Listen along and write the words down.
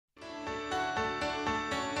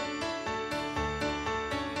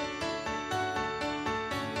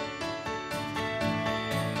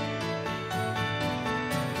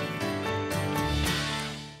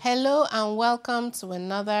Hello and welcome to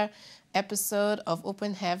another episode of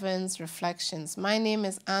Open Heavens Reflections. My name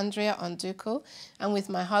is Andrea Onduku, and with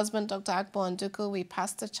my husband, Dr. Adeboye Onduku, we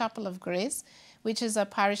pastor Chapel of Grace, which is a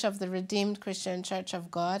parish of the Redeemed Christian Church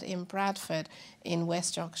of God in Bradford in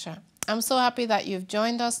West Yorkshire. I'm so happy that you've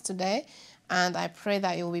joined us today, and I pray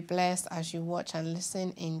that you'll be blessed as you watch and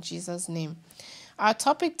listen in Jesus' name. Our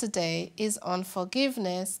topic today is on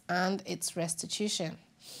forgiveness and its restitution.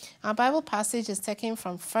 Our Bible passage is taken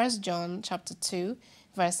from 1 John chapter 2,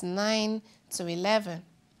 verse 9 to 11.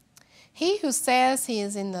 He who says he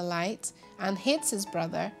is in the light and hates his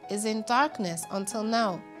brother is in darkness until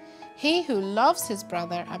now. He who loves his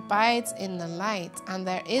brother abides in the light, and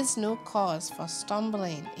there is no cause for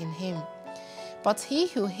stumbling in him. But he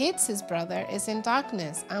who hates his brother is in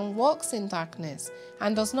darkness and walks in darkness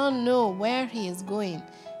and does not know where he is going,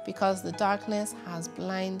 because the darkness has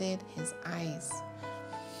blinded his eyes.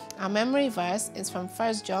 Our memory verse is from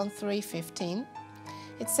 1 John 3:15.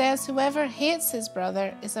 It says, "Whoever hates his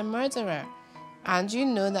brother is a murderer, and you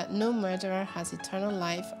know that no murderer has eternal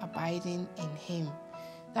life abiding in him."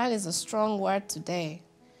 That is a strong word today.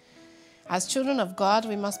 As children of God,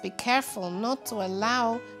 we must be careful not to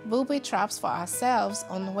allow booby traps for ourselves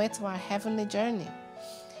on the way to our heavenly journey.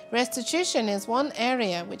 Restitution is one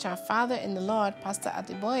area which our Father in the Lord, Pastor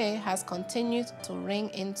Adeboye, has continued to ring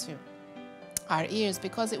into our ears,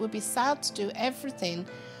 because it would be sad to do everything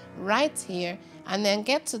right here and then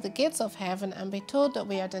get to the gates of heaven and be told that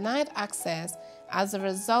we are denied access as a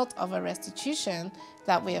result of a restitution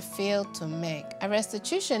that we have failed to make. A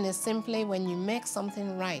restitution is simply when you make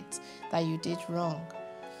something right that you did wrong.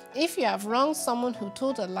 If you have wronged someone who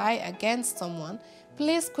told a lie against someone,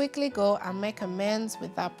 please quickly go and make amends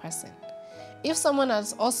with that person. If someone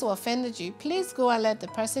has also offended you, please go and let the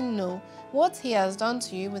person know what he has done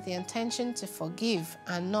to you with the intention to forgive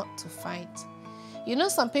and not to fight. You know,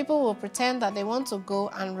 some people will pretend that they want to go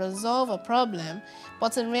and resolve a problem,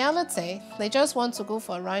 but in reality, they just want to go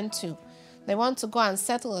for round two. They want to go and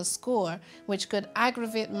settle a score, which could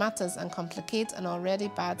aggravate matters and complicate an already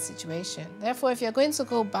bad situation. Therefore, if you're going to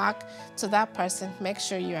go back to that person, make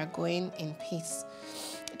sure you are going in peace.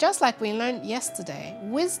 Just like we learned yesterday,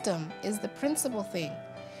 wisdom is the principal thing.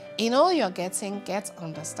 In all you're getting, get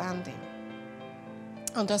understanding.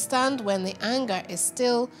 Understand when the anger is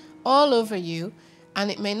still all over you, and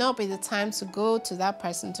it may not be the time to go to that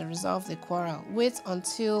person to resolve the quarrel. Wait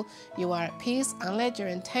until you are at peace and let your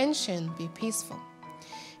intention be peaceful.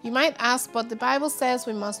 You might ask, but the Bible says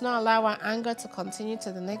we must not allow our anger to continue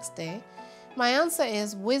to the next day. My answer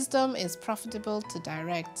is wisdom is profitable to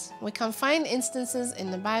direct. We can find instances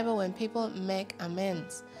in the Bible when people make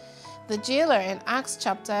amends. The jailer in Acts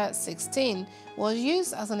chapter 16 was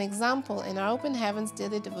used as an example in our Open Heavens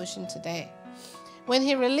daily devotion today. When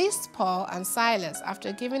he released Paul and Silas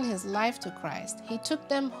after giving his life to Christ, he took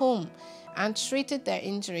them home and treated their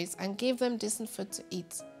injuries and gave them decent food to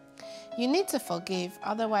eat. You need to forgive,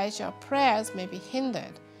 otherwise your prayers may be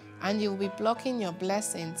hindered, and you'll be blocking your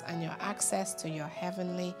blessings and your access to your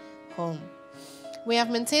heavenly home. We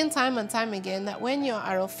have maintained time and time again that when you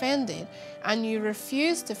are offended and you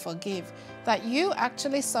refuse to forgive, that you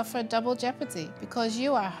actually suffer double jeopardy, because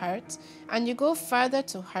you are hurt and you go further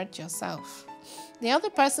to hurt yourself. The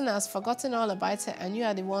other person has forgotten all about it, and you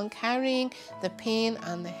are the one carrying the pain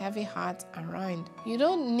and the heavy heart around. You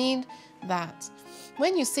don't need that.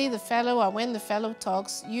 When you see the fellow, or when the fellow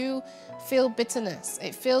talks, you feel bitterness.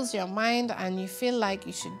 It fills your mind and you feel like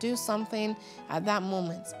you should do something at that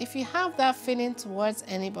moment. If you have that feeling towards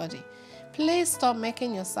anybody, please stop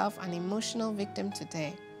making yourself an emotional victim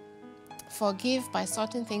today. Forgive by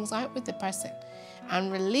sorting things out with the person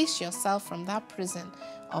and release yourself from that prison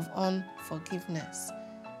of unforgiveness.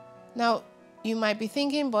 Now, you might be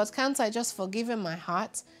thinking, but can't I just forgive in my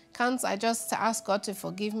heart? Can't I just ask God to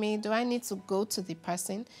forgive me? Do I need to go to the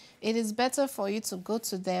person? It is better for you to go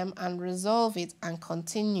to them and resolve it and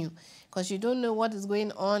continue, because you don't know what is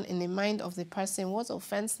going on in the mind of the person, what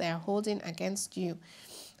offense they are holding against you.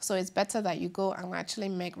 So it's better that you go and actually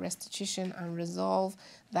make restitution and resolve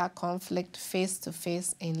that conflict face to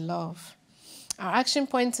face in love. Our action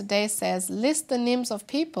point today says, list the names of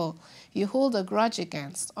people you hold a grudge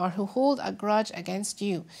against or who hold a grudge against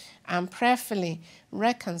you, and prayerfully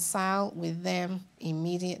reconcile with them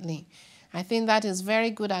immediately. I think that is very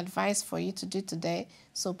good advice for you to do today.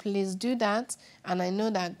 So please do that. And I know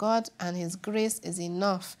that God and His grace is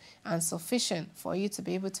enough and sufficient for you to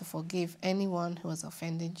be able to forgive anyone who has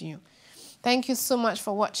offended you. Thank you so much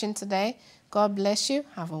for watching today. God bless you.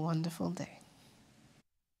 Have a wonderful day.